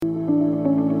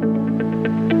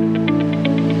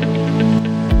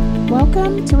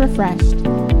to Refreshed,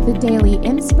 the daily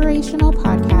inspirational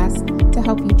podcast to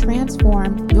help you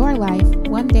transform your life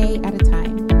one day at a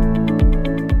time.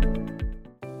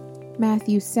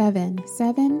 Matthew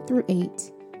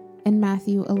 7:7-8, and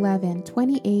Matthew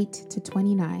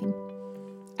 11:28-29.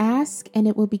 Ask, and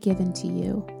it will be given to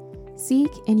you.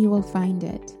 Seek, and you will find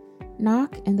it.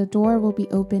 Knock, and the door will be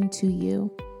opened to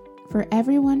you. For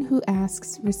everyone who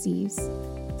asks receives,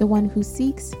 the one who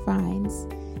seeks finds,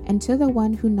 and to the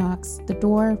one who knocks the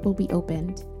door will be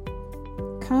opened.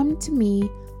 Come to me,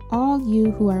 all you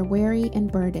who are weary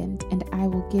and burdened, and I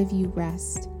will give you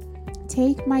rest.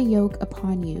 Take my yoke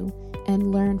upon you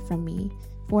and learn from me,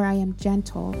 for I am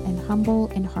gentle and humble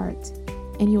in heart,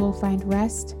 and you will find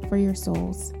rest for your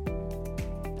souls.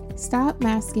 Stop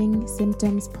masking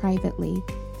symptoms privately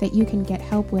that you can get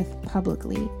help with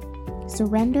publicly.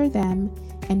 Surrender them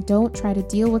and don't try to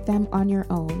deal with them on your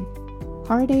own.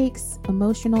 Heartaches,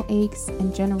 emotional aches,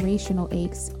 and generational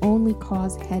aches only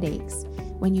cause headaches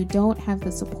when you don't have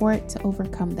the support to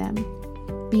overcome them.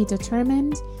 Be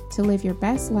determined to live your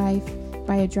best life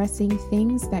by addressing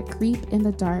things that creep in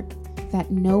the dark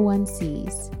that no one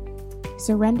sees.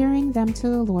 Surrendering them to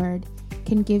the Lord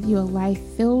can give you a life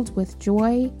filled with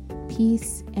joy,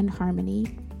 peace, and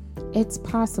harmony. It's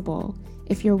possible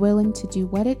if you're willing to do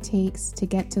what it takes to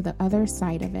get to the other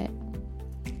side of it.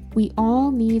 We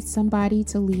all need somebody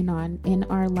to lean on in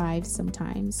our lives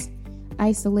sometimes.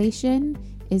 Isolation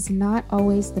is not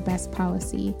always the best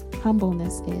policy.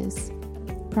 Humbleness is.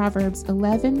 Proverbs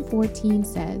 11:14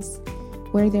 says,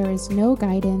 "Where there is no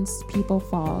guidance, people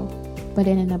fall, but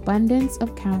in an abundance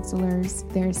of counselors,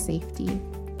 there is safety."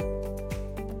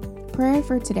 Prayer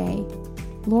for today.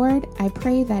 Lord, I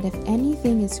pray that if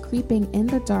anything is creeping in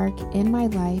the dark in my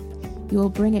life, you will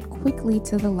bring it quickly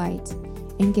to the light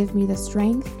and give me the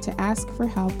strength to ask for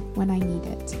help when I need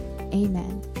it.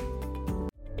 Amen.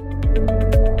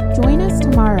 Join us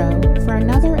tomorrow for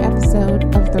another episode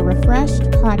of the Refreshed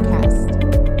Podcast.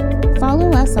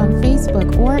 Follow us on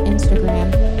Facebook or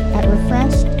Instagram at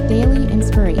Refreshed